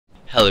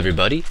Hello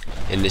everybody,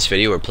 in this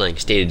video we're playing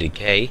State of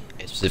Decay,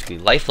 and specifically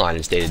Lifeline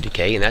in State of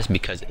Decay, and that's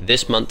because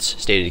this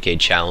month's State of Decay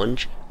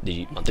challenge,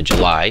 the month of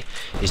July,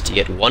 is to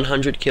get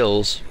 100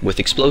 kills with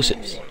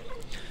explosives.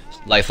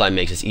 Lifeline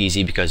makes this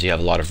easy because you have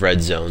a lot of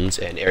red zones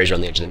and areas around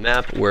the edge of the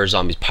map where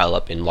zombies pile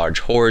up in large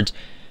hordes,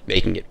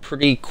 making it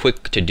pretty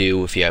quick to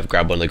do if you have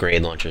grabbed one of the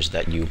grenade launchers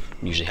that you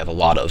usually have a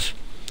lot of.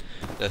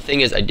 The thing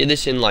is, I did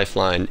this in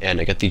Lifeline,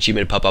 and I got the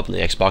achievement to pop up on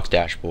the Xbox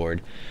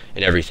dashboard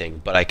and everything,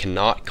 but I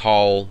cannot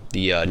call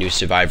the new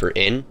survivor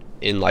in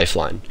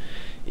Lifeline.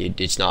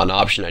 It's not an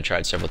option. I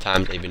tried several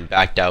times. I even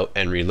backed out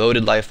and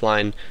reloaded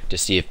Lifeline to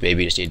see if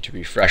maybe I just need to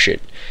refresh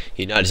it.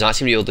 He does not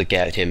seem to be able to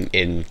get him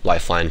in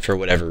Lifeline for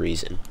whatever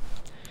reason.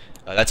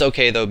 That's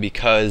okay though,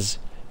 because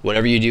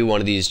whenever you do one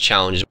of these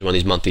challenges, one of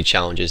these monthly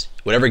challenges,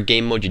 whatever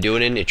game mode you do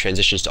it in, it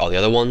transitions to all the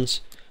other ones.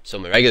 So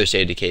my regular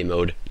State of Decay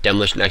mode,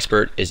 Demolition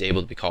Expert, is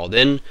able to be called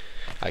in.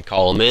 I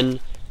call him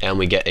in, and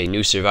we get a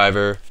new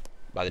survivor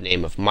by the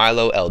name of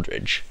Milo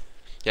Eldridge.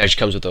 He actually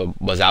comes with a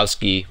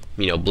Wazowski,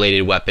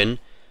 bladed weapon,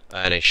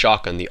 and a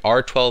shotgun, the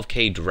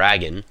Yr1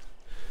 Dragon.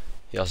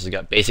 He also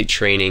got basic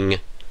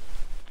training,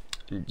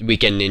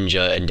 Weekend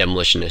Ninja, and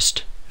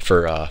Demolitionist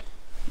for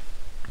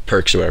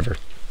perks or whatever.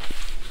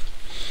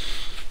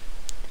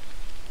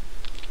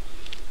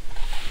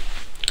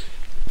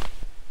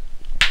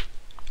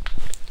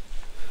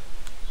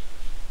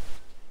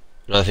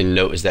 Another thing to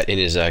note is that in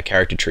his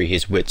character tree,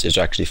 his wits is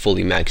actually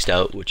fully maxed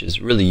out, which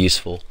is really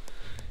useful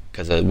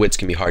because wits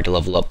can be hard to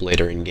level up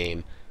later in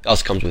game. It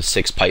also comes with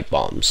 6 pipe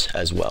bombs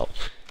as well.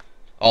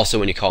 Also,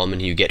 when you call him in,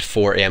 you get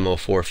 4 ammo,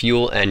 4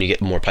 fuel, and you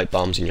get more pipe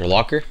bombs in your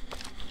locker.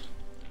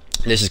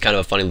 This is kind of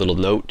a funny little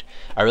note.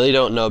 I really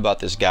don't know about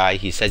this guy.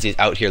 He says he's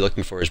out here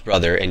looking for his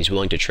brother, and he's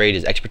willing to trade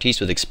his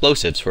expertise with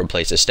explosives for a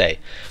place to stay.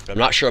 But I'm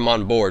not sure I'm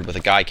on board with a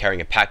guy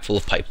carrying a pack full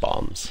of pipe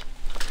bombs.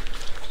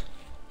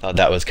 Thought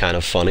that was kind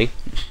of funny.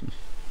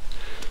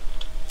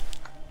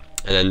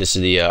 And then this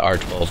is the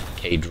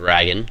Yr1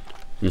 Dragon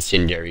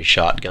incendiary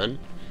shotgun.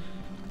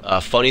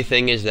 Funny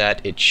thing is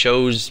that it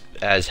shows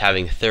as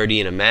having 30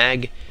 in a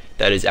mag.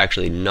 That is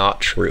actually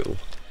not true.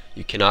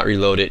 You cannot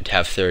reload it to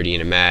have 30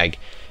 in a mag.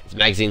 Its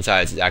magazine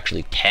size is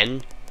actually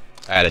 10.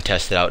 I had to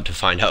test it out to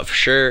find out for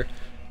sure.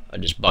 I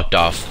just bucked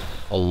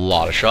off a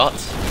lot of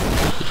shots.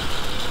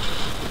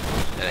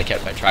 And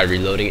I tried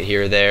reloading it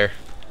here or there.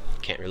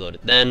 Can't reload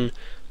it then.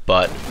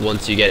 But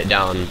once you get it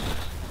down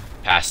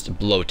past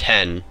below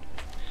 10,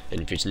 and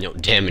if it's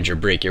damage or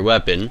break your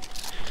weapon,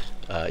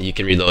 you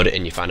can reload it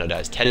and you find out it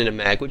has 10 in a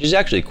mag, which is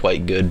actually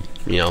quite good.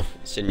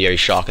 Incendiary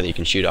shotgun that you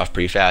can shoot off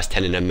pretty fast,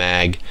 10 in a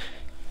mag,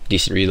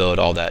 decent reload,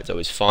 all that. It's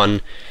always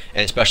fun,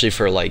 and especially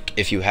for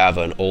if you have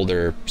an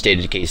older State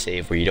of Decay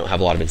save where you don't have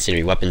a lot of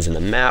incendiary weapons in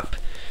the map,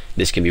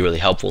 this can be really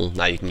helpful.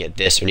 Now you can get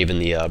this, or even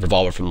the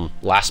revolver from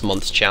last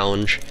month's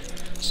challenge,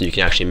 so you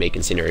can actually make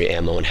incendiary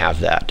ammo and have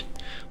that.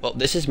 Well,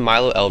 this is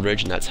Milo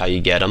Eldridge, and that's how you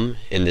get him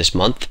in this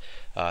month.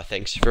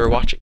 Thanks for watching.